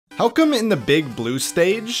How come in the big blue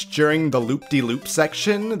stage, during the loop-de-loop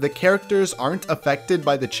section, the characters aren't affected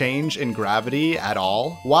by the change in gravity at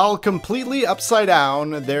all? While completely upside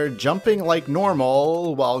down, they're jumping like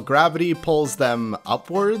normal, while gravity pulls them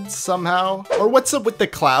upwards somehow? Or what's up with the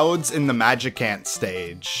clouds in the Magicant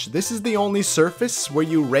stage? This is the only surface where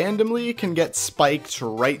you randomly can get spiked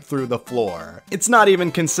right through the floor. It's not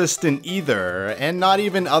even consistent either, and not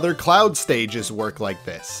even other cloud stages work like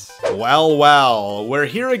this. Well, we're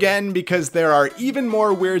here again because there are even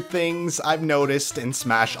more weird things I've noticed in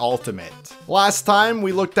Smash Ultimate. Last time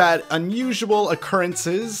we looked at unusual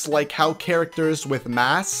occurrences like how characters with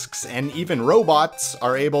masks and even robots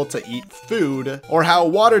are able to eat food, or how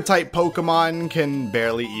water-type Pokemon can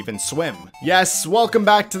barely even swim. Yes, welcome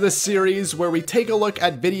back to the series where we take a look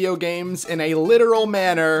at video games in a literal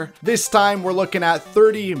manner. This time we're looking at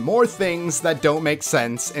 30 more things that don't make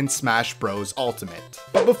sense in Smash Bros. Ultimate.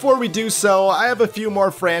 But before we do so, I have a few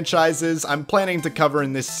more franchises I'm planning to cover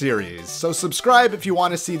in this series, so subscribe if you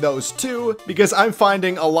want to see those too, because I'm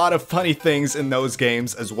finding a lot of funny things in those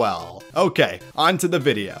games as well. Okay, on to the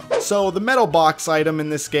video. So the metal box item in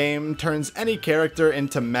this game turns any character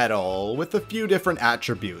into metal with a few different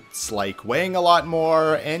attributes, like weighing a lot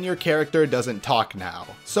more and your character doesn't talk now.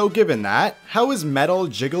 So given that, how is Metal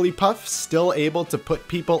Jigglypuff still able to put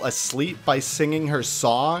people asleep by singing her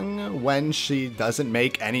song when she doesn't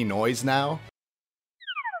make any noise now?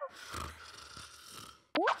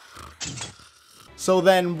 So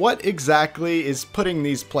then what exactly is putting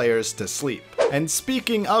these players to sleep? And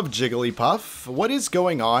speaking of Jigglypuff, what is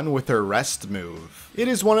going on with her rest move? It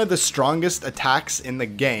is one of the strongest attacks in the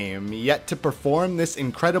game, yet to perform this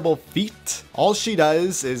incredible feat, all she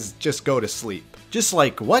does is just go to sleep. Just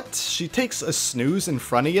like, what? She takes a snooze in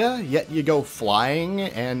front of you, yet you go flying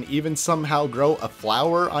and even somehow grow a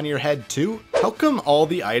flower on your head too? How come all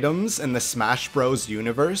the items in the Smash Bros.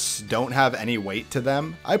 Universe don't have any weight to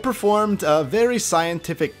them? I performed a very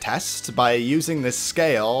scientific test by using this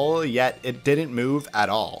scale, yet it didn't move at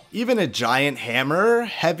all. Even a giant hammer,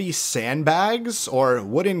 heavy sandbags, or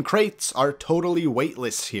wooden crates are totally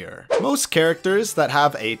weightless here. Most characters that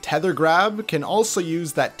have a tether grab can also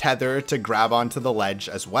use that tether to grab onto the ledge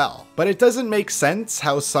as well. But it doesn't make sense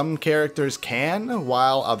how some characters can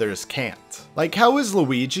while others can't. Like, how is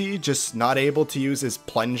Luigi just not able to use his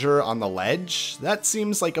plunger on the ledge? That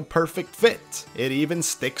seems like a perfect fit. It even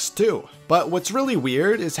sticks too. But what's really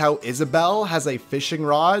weird is how Isabelle has a fishing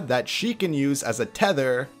rod that she can use as a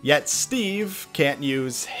tether, yet Steve can't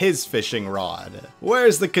use his fishing rod.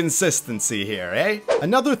 Where's the consistency here, eh?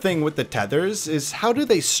 Another thing with the tethers is how do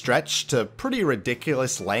they stretch to pretty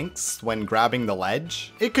ridiculous lengths when grabbing the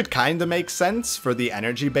ledge? It could kinda make sense for the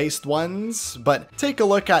energy-based ones, but take a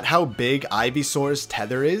look at how big Ivysaur's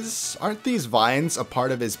tether is. Aren't these vines a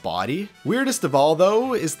part of his body? Weirdest of all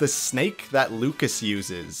though is the snake that Lucas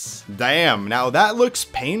uses. Damn, now that looks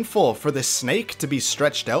painful for the snake to be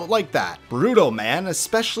stretched out like that. Brutal, man,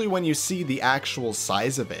 especially when you see the actual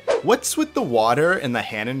size of it. What's with the water in the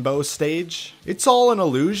Hannonbow stage? It's all an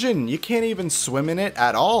illusion, you can't even swim in it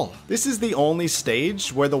at all. This is the only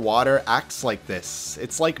stage where the water acts like this.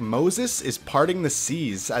 It's like Moses is parting the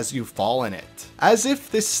seas as you fall in it. As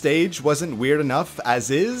if this stage wasn't weird enough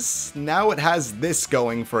as is, now it has this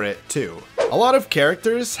going for it too. A lot of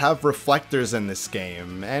characters have reflectors in this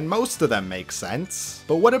game, and most of them make sense.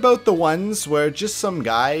 But what about the ones where just some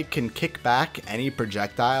guy can kick back any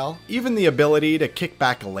projectile? Even the ability to kick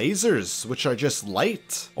back lasers, which are just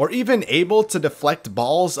light, or even able to deflect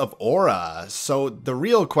balls of aura. So the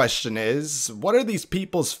real question is, what are these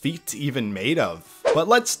people's feet even made of? But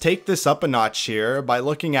let's take this up a notch here by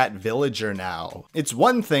looking at Villager now. It's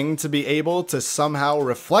one thing to be able to somehow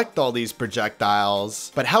reflect all these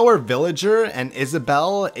projectiles, but how are Villager and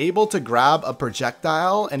Isabelle able to grab a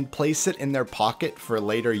projectile and place it in their pocket for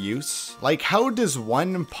later use? Like, how does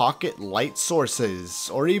one pocket light sources,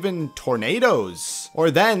 or even tornadoes? Or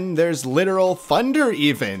then there's literal thunder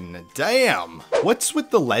even. Damn! What's with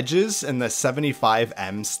the ledges in the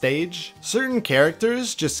 75M stage? Certain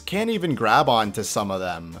characters just can't even grab onto some of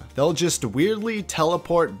them. They'll just weirdly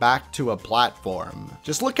teleport back to a platform.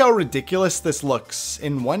 Just look how ridiculous this looks.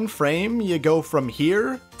 In one frame, you go from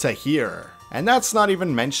here to here. And that's not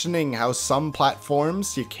even mentioning how some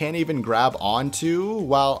platforms you can't even grab onto,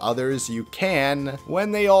 while others you can,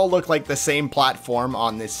 when they all look like the same platform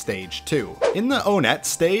on this stage too. In the Onett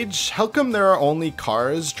stage, how come there are only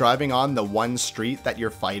cars driving on the one street that you're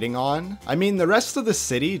fighting on? I mean, the rest of the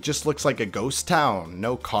city just looks like a ghost town,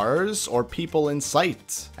 no cars or people in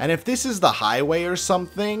sight. And if this is the highway or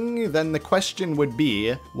something, then the question would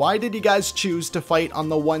be, why did you guys choose to fight on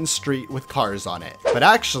the one street with cars on it? But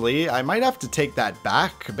actually, I might have to take that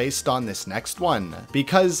back based on this next one,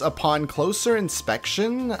 because upon closer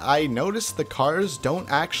inspection, I noticed the cars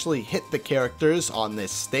don't actually hit the characters on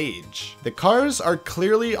this stage. The cars are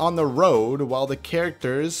clearly on the road while the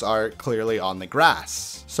characters are clearly on the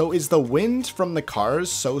grass. So is the wind from the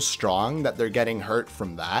cars so strong that they're getting hurt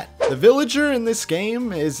from that? The villager in this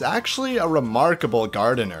game is actually a remarkable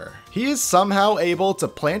gardener. He is somehow able to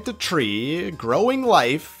plant a tree, growing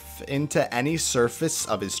life into any surface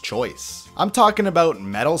of his choice. I'm talking about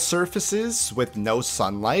metal surfaces with no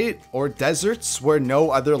sunlight, or deserts where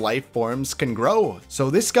no other life forms can grow. So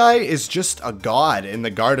this guy is just a god in the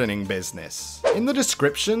gardening business. In the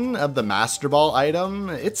description of the Master Ball item,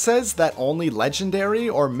 it says that only legendary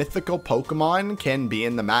or mythical Pokemon can be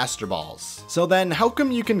in the Master Balls. So then how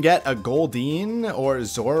come you can get a Goldeen or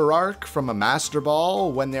Zoroark from a Master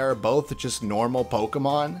Ball when they're both just normal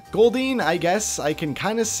Pokemon? Goldeen, I guess I can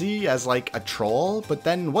kind of see as like a troll, but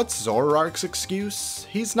then what's Zoroark's excuse?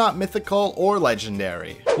 He's not mythical or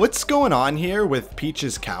legendary. What's going on here with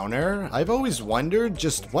Peach's counter? I've always wondered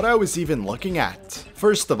just what I was even looking at.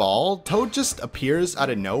 First of all, Toad just appears out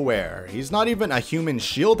of nowhere. He's not even a human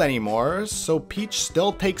shield anymore, so Peach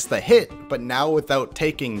still takes the hit, but now without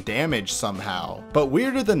taking damage somehow. But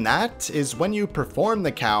weirder than that is when you perform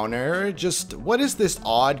the counter, just what is this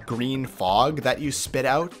odd green fog that you spit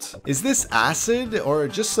out? Is this acid or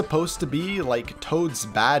just supposed to be like Toad's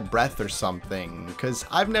bad breath or something? Because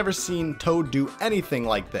I've never seen Toad do anything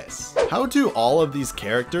like this. How do all of these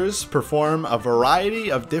characters perform a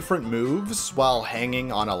variety of different moves while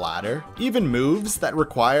hanging on a ladder? Even moves that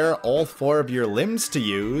require all 4 of your limbs to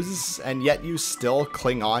use, and yet you still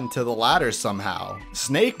cling on to the ladder somehow.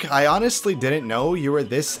 Snake, I honestly didn't know you were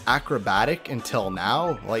this acrobatic until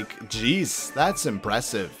now. Like, geez, that's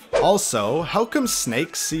impressive. Also, how come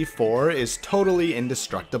Snake's C4 is totally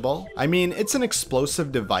indestructible? I mean, it's an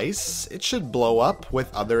explosive device, it should blow up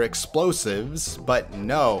with other explosives, but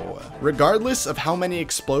no. Regardless of how many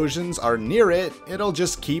explosions are near it, it'll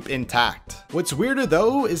just keep intact. What's weirder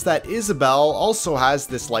though is that Isabelle also has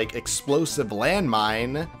this like explosive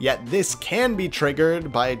landmine, yet this can be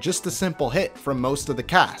triggered by just a simple hit from most of the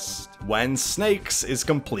cast, when Snake's is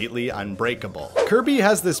completely unbreakable. Kirby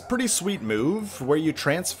has this pretty sweet move where you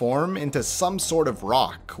transform into some sort of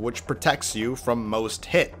rock which protects you from most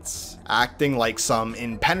hits, acting like some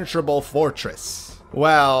impenetrable fortress.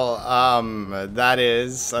 Well, that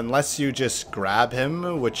is, unless you just grab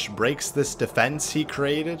him, which breaks this defense he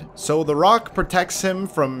created. So the rock protects him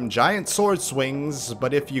from giant sword swings,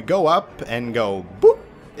 but if you go up and go boop,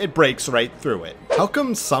 it breaks right through it. How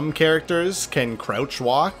come some characters can crouch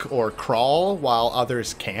walk or crawl while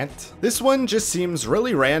others can't? This one just seems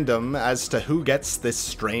really random as to who gets this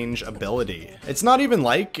strange ability. It's not even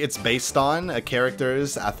like it's based on a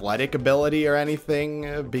character's athletic ability or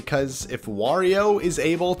anything, because if Wario is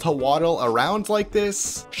able to waddle around like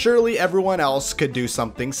this, surely everyone else could do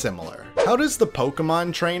something similar. How does the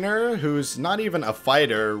Pokemon trainer, who's not even a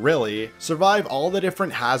fighter really, survive all the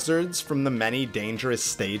different hazards from the many dangerous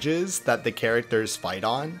stages that the characters fight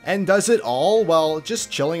on? And does it all while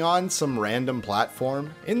just chilling on some random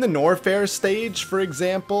platform? In the Norfair stage, for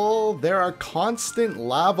example, there are constant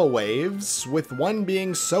lava waves, with one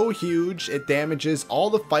being so huge it damages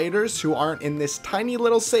all the fighters who aren't in this tiny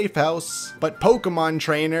little safe house. But Pokemon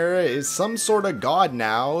Trainer is some sort of god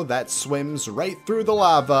now that swims right through the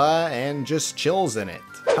lava and just chills in it.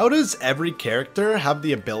 How does every character have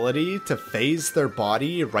the ability to phase their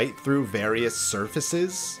body right through various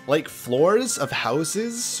surfaces? Like floors of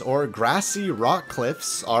houses or grassy rock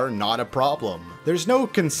cliffs are not a problem. There's no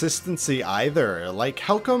consistency either, like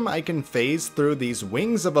how come I can phase through these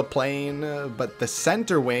wings of a plane, but the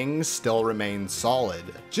center wing still remains solid?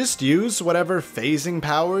 Just use whatever phasing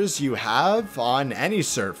powers you have on any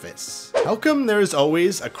surface. How come there's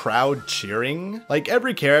always a crowd cheering? Like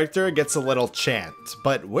every character gets a little chant,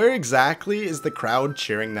 but where exactly is the crowd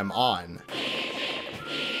cheering them on?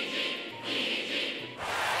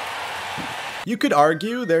 You could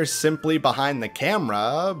argue they're simply behind the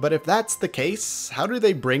camera, but if that's the case, how do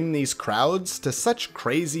they bring these crowds to such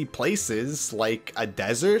crazy places like a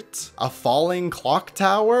desert, a falling clock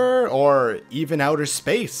tower, or even outer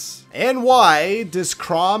space? And why does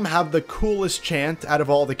Chrom have the coolest chant out of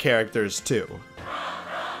all the characters too?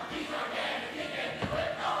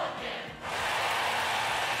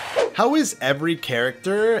 How is every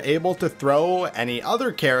character able to throw any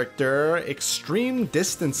other character extreme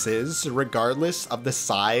distances regardless of the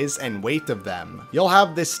size and weight of them? You'll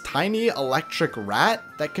have this tiny electric rat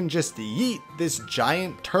that can just yeet this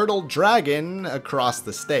giant turtle dragon across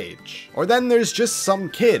the stage. Or then there's just some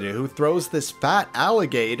kid who throws this fat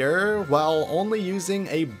alligator while only using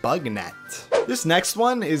a bug net. This next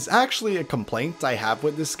one is actually a complaint I have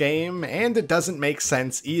with this game, and it doesn't make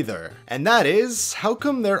sense either. And that is, how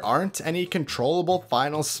come there aren't any controllable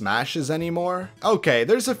final smashes anymore? Okay,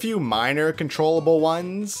 there's a few minor controllable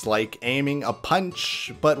ones, like aiming a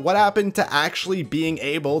punch, but what happened to actually being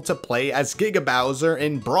able to play as Giga Bowser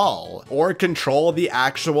in Brawl, or control the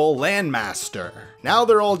actual Landmaster? Now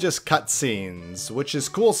they're all just cutscenes, which is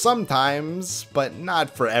cool sometimes, but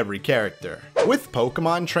not for every character. With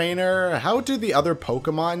Pokemon Trainer, how do the other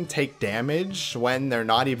Pokemon take damage when they're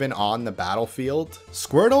not even on the battlefield?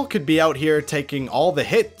 Squirtle could be out here taking all the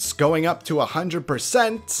hits, going up to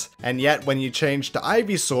 100%, and yet when you change to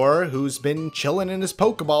Ivysaur, who's been chilling in his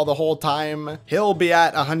Pokeball the whole time, he'll be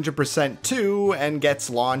at 100% too and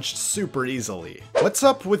gets launched super easily. What's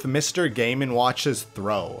up with Mr. Game & Watch's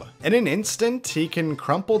throw? In an instant, he can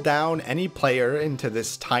crumple down any player into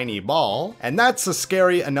this tiny ball, and that's a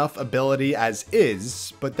scary enough ability as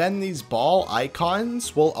is, but then these ball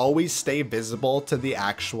icons will always stay visible to the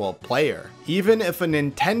actual player. Even if a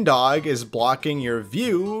Nintendog is blocking your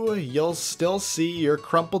view, you'll still see your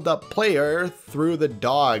crumpled up player through the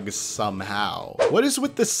dogs somehow. What is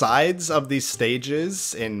with the sides of these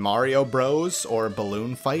stages in Mario Bros or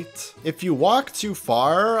Balloon Fight? If you walk too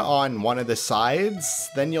far on one of the sides,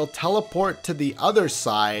 then you'll teleport to the other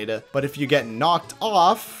side, but if you get knocked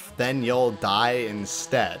off, then you'll die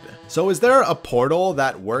instead. So is there a portal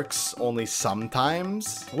that works only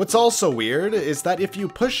sometimes? What's also weird is that if you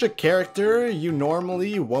push a character, you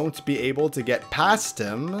normally won't be able to get past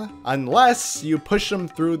him unless you push him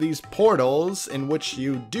through these portals in which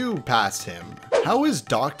you do pass him. How is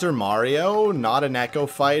Dr. Mario not an Echo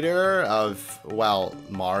Fighter of, well,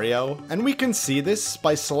 Mario? And we can see this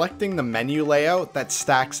by selecting the menu layout that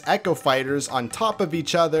stacks Echo Fighters on top of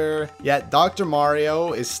each other, yet Dr.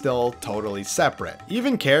 Mario is still totally separate.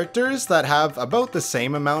 Even characters that have about the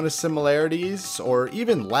same amount of similarities, or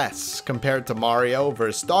even less compared to Mario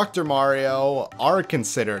vs. Dr. Mario, are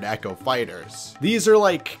considered Echo Fighters. These are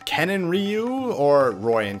like Ken and Ryu or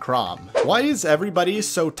Roy and Chrom. Why is everybody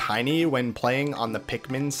so tiny when playing on the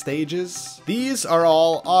Pikmin stages? These are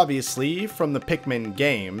all obviously from the Pikmin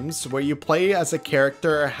games, where you play as a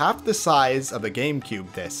character half the size of a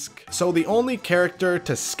GameCube disc. So the only character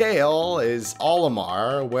to scale is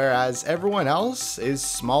Olimar, whereas everyone else is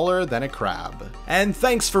smaller than a crab. And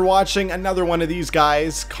thanks for watching another one of these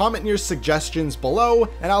guys. Comment your suggestions below,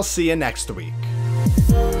 and I'll see you next week.